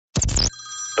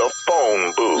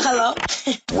phone booth. Hello?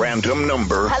 Random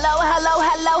number. Hello?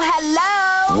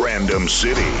 Random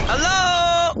city.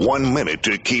 Hello? 1 minute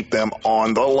to keep them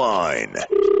on the line.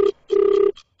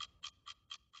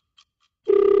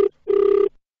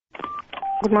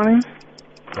 Good morning.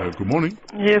 Good morning.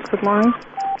 Yes, good morning.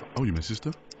 How are you, my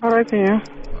sister? All right, yeah.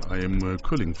 I am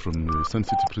calling from Sun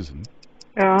City Prison.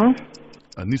 Yeah.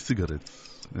 I need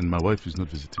cigarettes, and my wife is not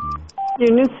visiting me.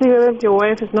 You need cigarettes, your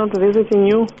wife is not visiting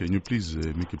you. Can you please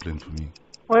make a plan for me?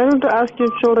 Why don't you ask your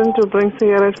children to bring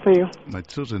cigarettes for you? My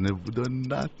children have done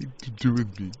nothing to do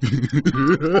with me.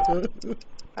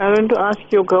 Why don't you ask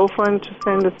your girlfriend to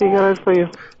send a cigarette for you?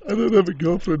 I don't have a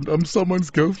girlfriend. I'm someone's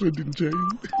girlfriend in jail.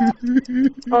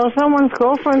 Or someone's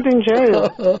girlfriend in jail.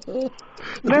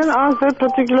 Then ask that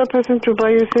particular person to buy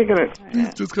you cigarettes.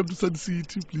 Please just come to Sun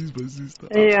City, please, my sister.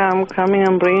 Yeah, I'm coming.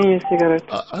 I'm bringing you cigarettes.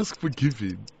 Ask for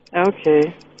giving.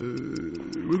 Okay.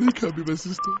 Will you come, my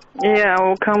sister? Yeah, I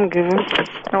will come give him.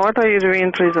 Now, what are you doing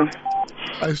in prison?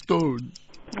 I stole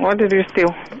What did you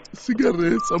steal?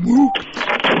 cigarettes. I'm hooked.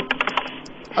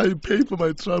 I pay for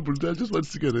my trouble. I just want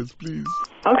cigarettes, please.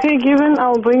 Okay, given,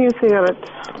 I'll bring you cigarettes.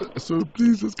 So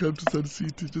please just come to Sun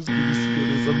City. Just give me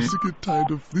cigarettes. I'm sick and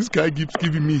tired of this guy keeps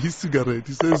giving me his cigarette.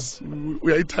 He says,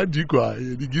 we are a tidy guy,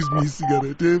 and he gives me his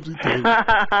cigarette every time.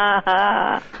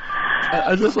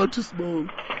 I just want to smoke.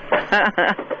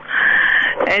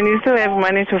 And you still have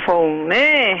money to phone,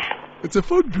 eh? It's a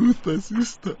phone booth, my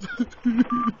sister.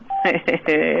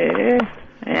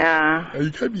 Yeah. Are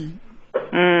you coming?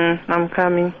 I'm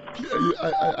coming.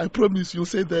 I promise you'll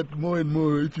say that more and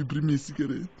more if you bring me a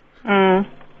cigarette.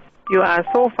 You are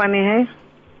so funny, eh?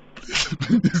 Please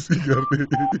bring me a cigarette.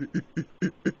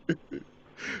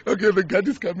 Okay, the gun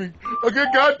is coming. Okay,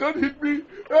 God, don't hit me.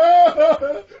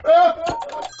 The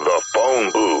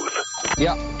phone booth.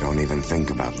 Don't even think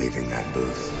about leaving that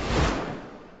booth.